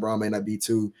other. Jaylen Brown may not be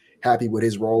too happy with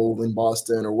his role in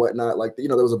Boston or whatnot. Like,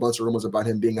 there was a bunch of rumors about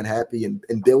him being unhappy,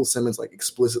 and Bill Simmons like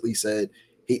explicitly said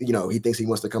he thinks he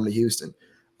wants to come to Houston.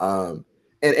 And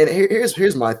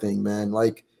here's my thing, man.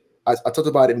 Like I talked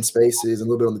about it in Spaces and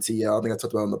a little bit on the TL. I don't think I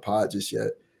talked about it on the pod just yet,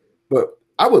 but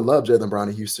I would love Jaylen Brown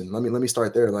in Houston. Let me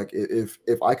start there. Like if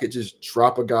I could just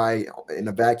drop a guy in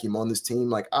a vacuum on this team,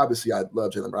 like obviously I'd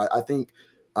love Jaylen Brown. I think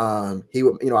he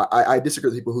would. I disagree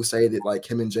with people who say that like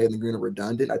him and Jalen Green are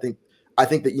redundant. I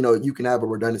think that you can have a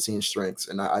redundancy in strengths,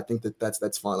 and I think that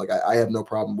that's fine. Like I have no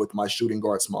problem with my shooting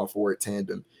guard small forward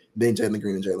tandem being Jalen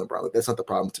Green and Jaylen Brown. Like that's not the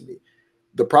problem to me.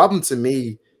 The problem to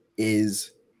me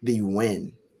is the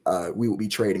when we will be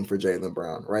trading for Jaylen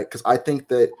Brown, right? Because I think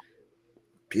that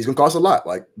he's going to cost a lot.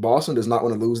 Like Boston does not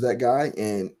want to lose that guy,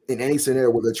 and in any scenario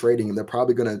where they're trading him, they're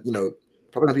probably going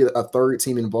to be a third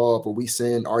team involved, where we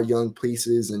send our young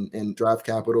pieces and draft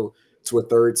capital to a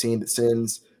third team that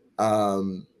sends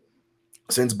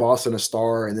Boston a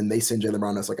star, and then they send Jaylen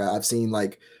Brown. That's like I've seen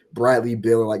like Bradley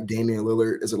Beal or like Damian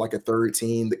Lillard is like a third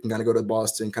team that can kind of go to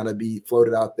Boston, kind of be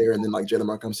floated out there, and then like Jaylen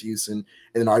Brown comes to Houston,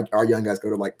 and then our young guys go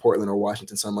to like Portland or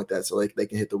Washington, something like that, so like they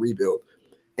can hit the rebuild.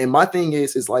 And my thing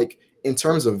is like in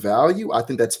terms of value, I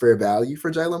think that's fair value for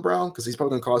Jaylen Brown, because he's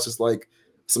probably going to cost us like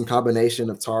some combination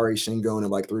of Tari, Şengün, and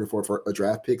like 3 or 4 for a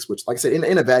draft picks, which, like I said,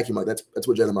 in a vacuum, like that's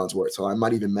what Jaylen Brown's worth. So I'm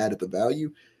not even mad at the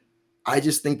value. I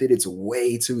just think that it's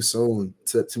way too soon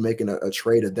to making a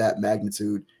trade of that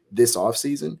magnitude this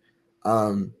offseason.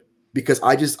 Because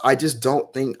I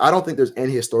don't think there's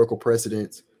any historical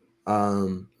precedent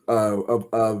of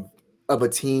a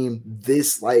team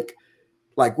this like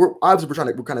we're obviously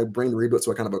we're kind of bring the rebuild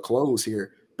to a kind of a close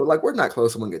here, but like we're not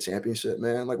close to winning a championship,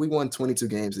 man. Like we won 22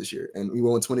 games this year, and we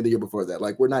won 20 the year before that.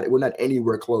 Like we're not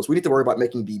anywhere close. We need to worry about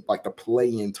making the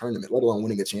play-in tournament, let alone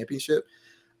winning a championship.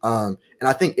 And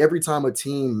I think every time a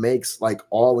team makes like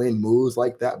all-in moves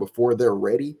like that before they're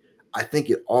ready, I think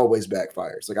it always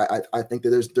backfires. Like I think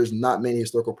that there's not many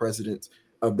historical precedents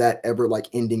of that ever like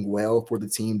ending well for the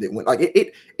team that went. Like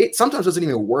it sometimes doesn't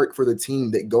even work for the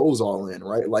team that goes all in,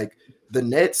 right? Like the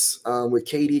Nets with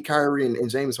KD, Kyrie, and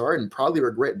James Harden probably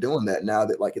regret doing that now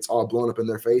that like it's all blown up in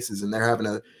their faces, and they're having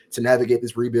to navigate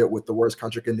this rebuild with the worst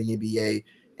contract in the NBA,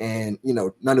 and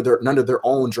none of their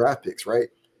own draft picks, right?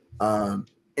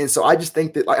 And so I just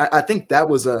think that I think that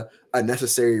was a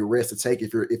necessary risk to take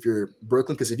if you're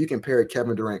Brooklyn, because if you compare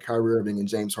Kevin Durant, Kyrie Irving, and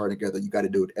James Harden together, you got to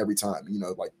do it every time.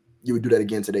 Like you would do that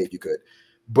again today if you could.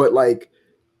 But like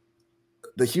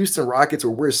the Houston Rockets,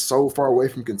 where we're so far away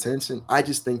from contention, I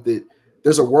just think that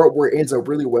there's a world where it ends up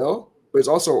really well, but it's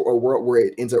also a world where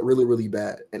it ends up really, really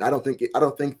bad. And I don't think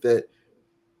that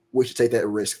we should take that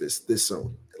risk this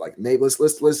soon. Like maybe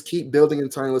let's keep building in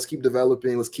turn. Let's keep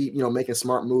developing. Let's keep making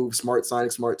smart moves, smart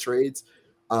signing, smart trades.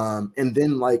 And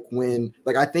then like when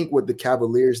like I think what the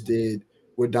Cavaliers did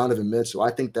with Donovan Mitchell,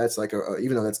 I think that's like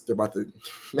even though they're about to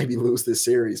maybe lose this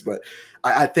series, but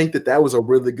I think that was a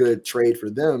really good trade for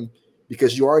them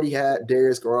because you already had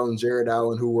Darius Garland, Jared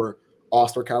Allen, who were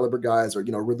all-star caliber guys or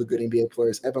really good NBA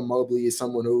players. Evan Mobley is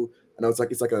someone who I know it's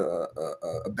like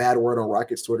a bad word on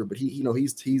Rockets Twitter, but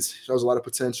he's shows a lot of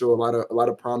potential, a lot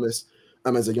of promise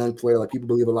as a young player. Like people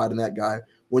believe a lot in that guy.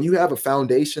 When you have a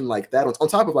foundation like that on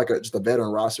top of like just a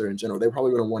veteran roster in general, they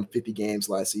probably would have won 50 games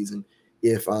last season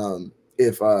if Allen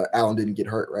didn't get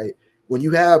hurt, right? When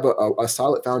you have a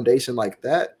solid foundation like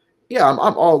that, yeah, I'm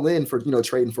all in for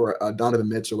trading for a Donovan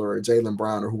Mitchell or a Jaylen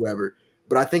Brown or whoever.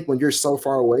 But I think when you're so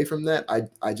far away from that, I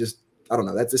don't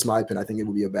know. That's just my opinion. I think it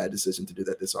would be a bad decision to do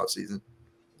that this offseason.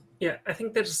 Yeah, I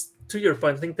think there's, to your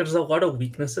point, I think there's a lot of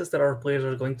weaknesses that our players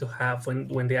are going to have when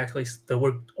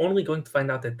we're only going to find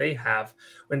out that they have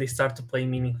when they start to play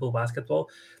meaningful basketball.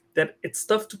 That it's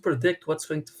tough to predict what's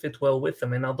going to fit well with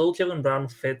them. And although Jaylen Brown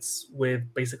fits with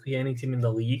basically any team in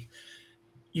the league,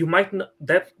 you might not,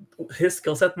 that his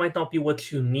skill set might not be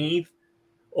what you need,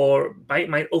 or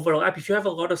might overlap. If you have a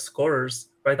lot of scorers,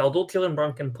 right? Although Jaylen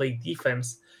Brown can play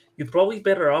defense, you're probably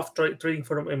better off trading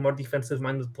for a more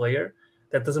defensive-minded player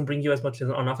that doesn't bring you as much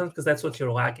on offense because that's what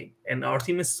you're lacking. And our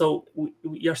team is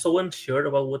we are so unsure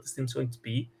about what this team's going to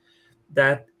be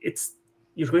that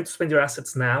you're going to spend your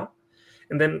assets now.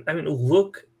 And then, I mean,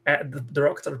 look at the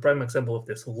Rockets are a prime example of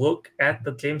this. Look at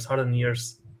the James Harden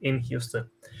years in Houston.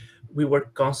 We were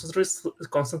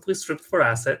constantly stripped for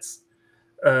assets.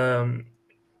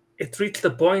 It reached the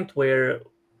point where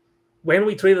when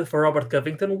we traded for Robert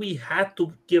Covington, we had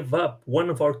to give up one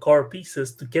of our core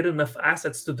pieces to get enough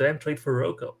assets to then trade for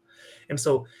Rocco. And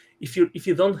so if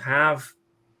you don't have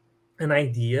an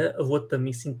idea of what the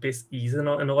missing piece is, and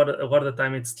a lot of the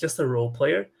time it's just a role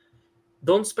player,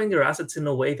 don't spend your assets in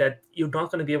a way that you're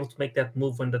not going to be able to make that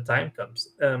move when the time comes.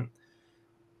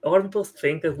 A lot of people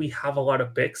think that we have a lot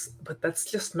of picks, but that's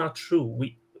just not true.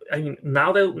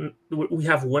 Now that we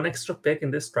have one extra pick in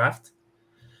this draft,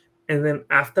 and then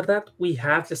after that, we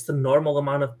have just a normal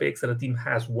amount of picks that a team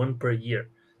has, one per year.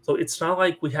 So it's not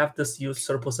like we have this huge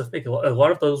surplus of picks. A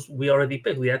lot of those we already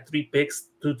picked. We had 3 picks,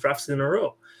 2 drafts in a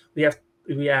row. We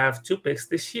have 2 picks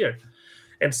this year,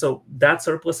 and so that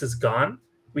surplus is gone.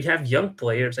 We have young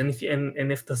players, and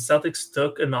if the Celtics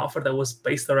took an offer that was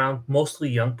based around mostly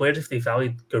young players, if they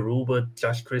valued Garuba,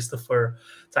 Josh Christopher,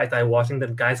 Ty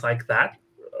Washington, guys like that,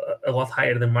 a lot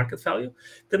higher than market value,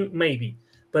 then maybe.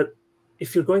 But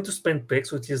if you're going to spend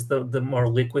picks, which is the more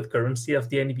liquid currency of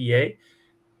the NBA,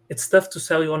 it's tough to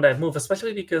sell you on that move,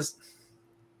 especially because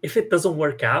if it doesn't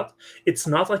work out, it's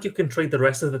not like you can trade the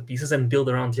rest of the pieces and build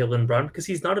around Jaylen Brown because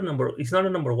he's not a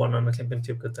number one on a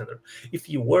championship contender. If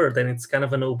he were, then it's kind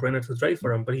of a no-brainer to trade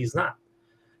for him, but he's not.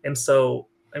 And so,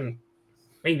 I mean,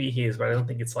 maybe he is, but I don't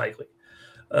think it's likely.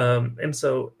 And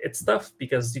so it's tough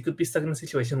because you could be stuck in a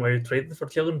situation where you traded for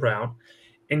Jaylen Brown,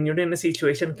 and you're in a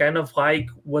situation kind of like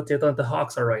what the Atlanta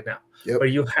Hawks are right now, where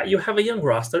you have a young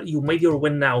roster, you made your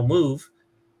win now move.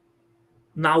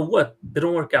 Now what? They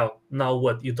don't work out. Now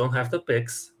what? You don't have the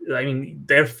picks. I mean,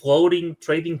 they're floating,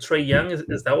 trading Trae Young.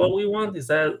 Is that what we want? Is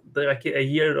that like a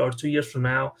year or 2 years from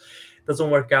now doesn't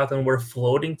work out and we're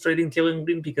floating trading Jalen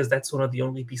Green because that's one of the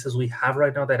only pieces we have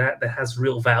right now that has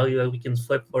real value that we can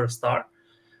flip for a star?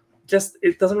 Just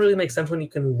it doesn't really make sense when you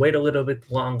can wait a little bit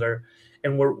longer,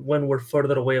 and when we're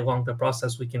further away along the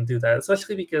process, we can do that.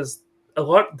 Especially because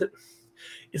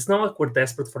it's not like we're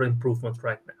desperate for improvement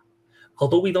right now.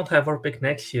 Although we don't have our pick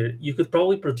next year, you could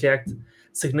probably project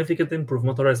significant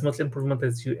improvement or as much improvement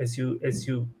as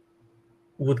you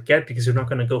would get because you're not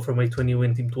going to go from a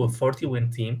 20-win team to a 40-win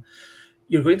team.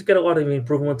 You're going to get a lot of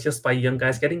improvement just by young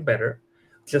guys getting better,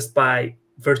 just by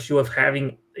virtue of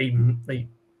having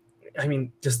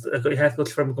just a head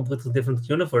coach from a completely different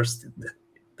universe.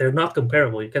 They're not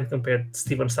comparable. You can't compare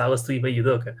Stephen Silas to Ime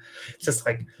Udoka. It's just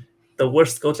like the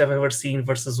worst coach I've ever seen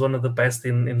versus one of the best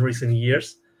in recent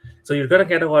years. So you're gonna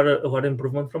get a lot of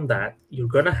improvement from that. You're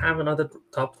gonna have another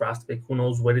top draft pick. Who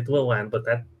knows where it will land, but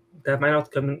that might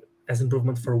not come in as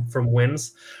improvement from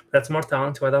wins. That's more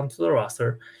talent to add on to the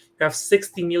roster. You have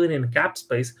 $60 million in cap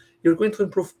space. You're going to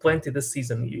improve plenty this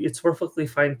season. It's perfectly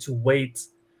fine to wait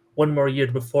one more year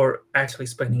before actually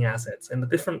spending assets. And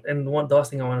the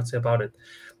last thing I want to say about it,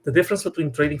 the difference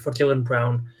between trading for Jaylen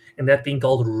Brown and that being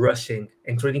called rushing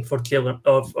and trading for Jaylen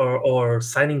or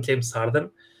signing James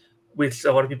Harden which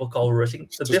a lot of people call rushing.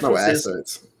 The Just no difference is,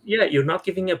 assets. yeah, you're not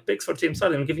giving up picks for James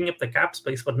Harden, you're giving up the cap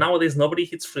space. But nowadays, nobody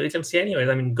hits free agency anyway.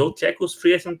 I mean, go check who's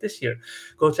free agent this year.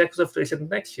 Go check who's a free agent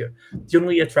next year. The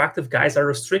only attractive guys are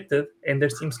restricted, and their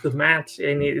teams could match,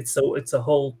 and it's a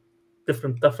whole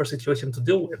different, tougher situation to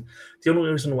deal with. The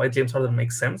only reason why James Harden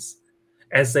makes sense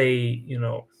as a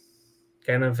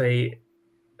kind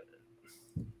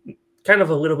of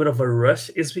a little bit of a rush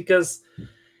is because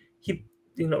he,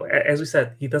 as we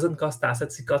said, he doesn't cost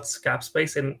assets. He costs cap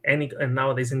space, and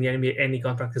nowadays in the NBA, any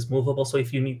contract is movable. So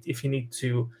if you need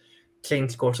to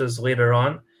change courses later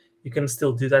on, you can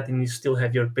still do that, and you still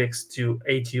have your picks to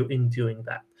aid you in doing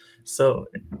that. So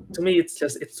to me,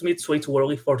 it's way too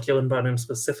early for Jaylen Brown in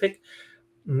specific.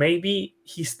 Maybe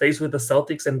he stays with the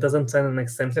Celtics and doesn't sign an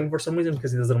extension for some reason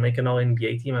because he doesn't make an All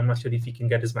NBA team. I'm not sure if he can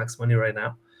get his max money right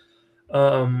now.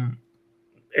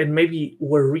 And maybe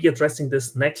we're readdressing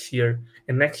this next year,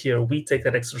 and next year we take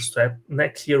that extra step.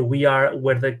 Next year we are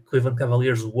where the Cleveland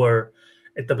Cavaliers were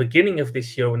at the beginning of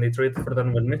this year when they traded for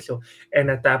Donovan Mitchell, and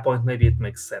at that point maybe it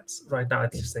makes sense. Right now I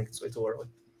just think it's way too early.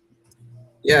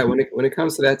 Yeah, when it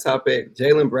comes to that topic,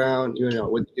 Jaylen Brown,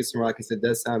 with the Houston Rockets, it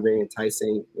does sound very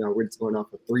enticing. We're just going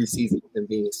off of 3 seasons and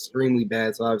being extremely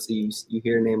bad. So obviously you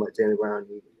hear a name like Jaylen Brown,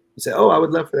 you say, oh, I would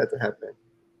love for that to happen.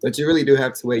 But you really do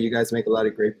have to wait. You guys make a lot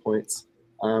of great points.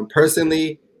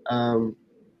 Personally,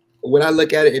 when I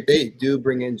look at it, if they do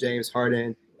bring in James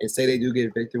Harden and say they do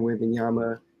get Victor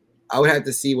Wembanyama, I would have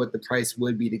to see what the price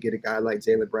would be to get a guy like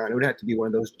Jaylen Brown. It would have to be one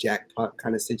of those jackpot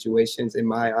kind of situations in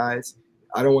my eyes.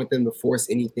 I don't want them to force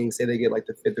anything. Say they get like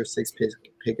the 5th or 6th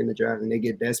pick in the draft and they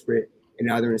get desperate, and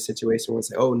now they're in a situation where they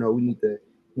say, oh no, we need to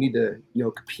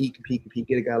compete,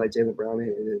 get a guy like Jaylen Brown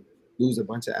and then lose a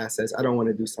bunch of assets. I don't want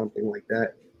to do something like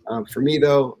that. For me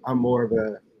though, I'm more of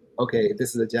a, okay, if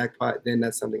this is a jackpot, then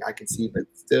that's something I can see. But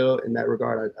still, in that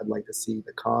regard, I'd like to see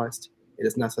the cost. It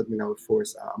is not something I would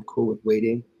force. I'm cool with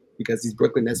waiting because these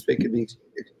Brooklyn Nets picks could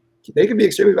be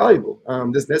extremely valuable.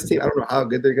 This Nets team, I don't know how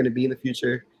good they're going to be in the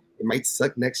future. It might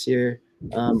suck next year.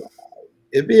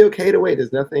 It'd be okay to wait.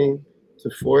 There's nothing to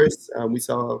force. We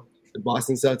saw the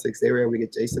Boston Celtics. They were able to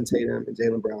get Jason Tatum and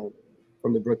Jaylen Brown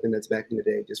from the Brooklyn Nets back in the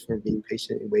day just from being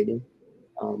patient and waiting.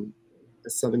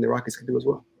 That's something the Rockets could do as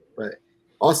well. But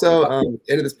also, end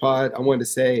of this pod, I wanted to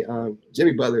say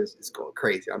Jimmy Butler is going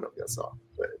crazy. I don't know if y'all saw,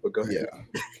 but go ahead.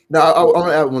 Yeah. No, I want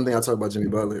to add one thing. I'll talk about Jimmy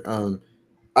Butler.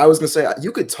 I was going to say,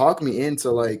 you could talk me into,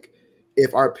 like,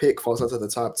 if our pick falls out to the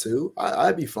top 2,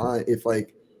 I'd be fine. If,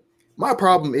 like, my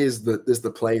problem is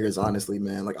the players, honestly,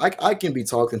 man. Like, I can be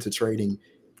talking to trading,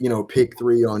 pick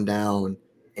 3 on down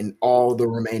and all the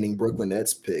remaining Brooklyn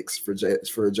Nets picks for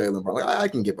Jaylen Brown. Like, I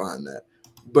can get behind that.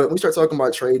 But when we start talking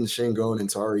about trading Şengün and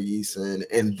Tari Eason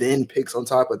and then picks on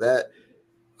top of that,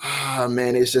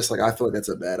 man, it's just like I feel like that's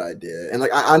a bad idea. And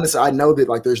like I know that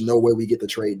like there's no way we get the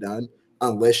trade done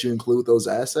unless you include those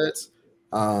assets.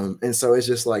 And so it's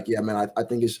just like, yeah, man, I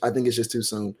think it's just too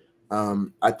soon.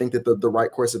 I think that the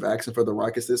right course of action for the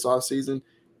Rockets this offseason,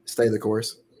 stay the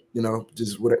course.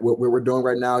 Just what we're doing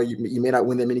right now. You may not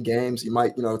win that many games. You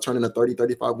might, turn in a 30,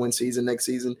 35 win season next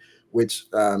season, which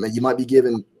and you might be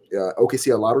giving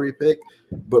OKC a lottery pick.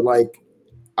 But like,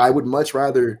 I would much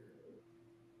rather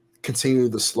continue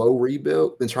the slow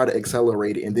rebuild than try to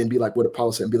accelerate it and then be like what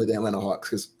Paulo said and be like the Atlanta Hawks.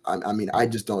 Because I mean, I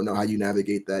just don't know how you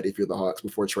navigate that if you're the Hawks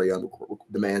before Trae Young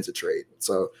demands a trade.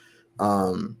 So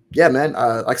yeah, man.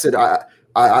 Like I said,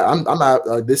 I'm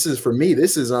out. This is for me.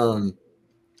 This is the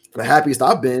happiest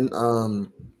I've been.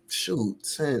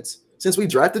 Since we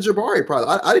drafted Jabari.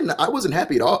 Probably I wasn't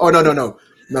happy at all. Oh no.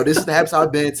 This is the happiest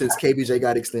I've been since KBJ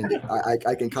got extended.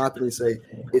 I can confidently say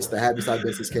it's the happiest I've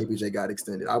been since KBJ got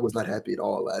extended. I was not happy at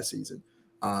all last season.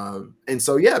 And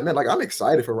so, yeah, man, like I'm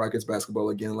excited for Rockets basketball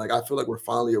again. Like I feel like we're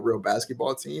finally a real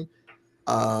basketball team.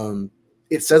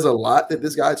 It says a lot that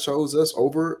this guy chose us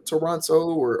over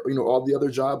Toronto or, all the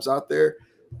other jobs out there.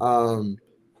 And,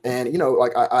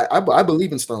 like I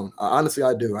believe in Stone. Honestly,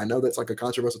 I do. I know that's like a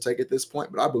controversial take at this point,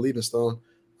 but I believe in Stone.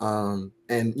 And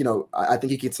I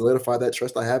think he can solidify that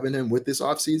trust I have in him with this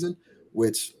offseason,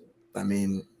 which I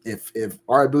mean, if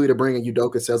our ability to bring in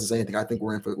Udoka tells us anything, I think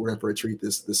we're in for a treat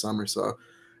this summer. So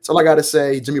that's all I gotta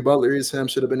say. Jimmy Butler is him,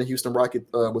 should have been a Houston Rocket,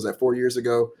 was that 4 years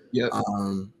ago? Yeah.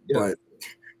 But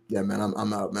yeah, man,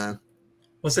 I'm out, man.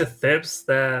 Was it Thibs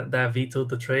that vetoed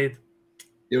the trade?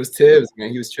 It was Tibbs,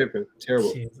 man. He was tripping.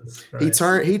 Terrible.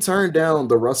 He turned down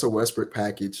the Russell Westbrook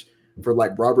package for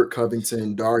like Robert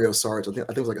Covington, Dario Saric. I think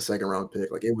it was like a 2nd round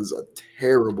pick. Like it was a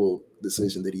terrible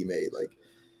decision that he made. Like,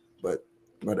 but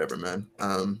whatever, man.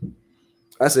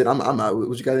 That's it. I'm out.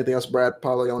 Would you got anything else, Brad?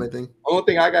 Paulo, you anything? Only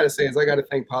thing I gotta say is I gotta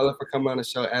thank Paulo for coming on the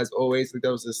show as always.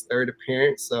 That was his third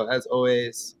appearance. So as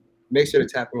always, make sure to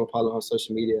tap in with Paulo on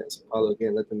social media. So Paulo,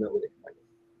 again, let them know where they can find you.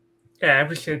 Yeah, I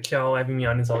appreciate y'all having me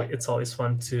on. It's always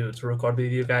fun to record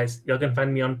with you guys. Y'all can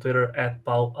find me on Twitter at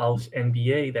Alves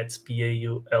NBA. That's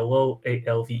PAULOALVES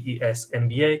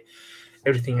NBA.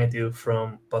 Everything I do,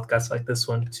 from podcasts like this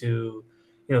one to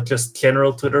just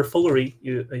general Twitter foolery,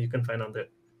 you can find on there.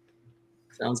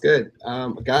 Sounds good.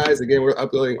 Guys, again, we're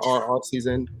uploading all off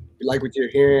season. If you like what you're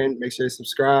hearing, make sure to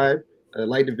subscribe,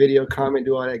 like the video, comment,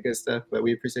 do all that good stuff. But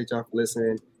we appreciate y'all for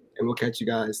listening, and we'll catch you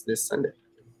guys this Sunday.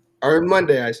 Or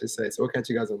Monday, I should say. So we'll catch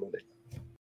you guys on Monday.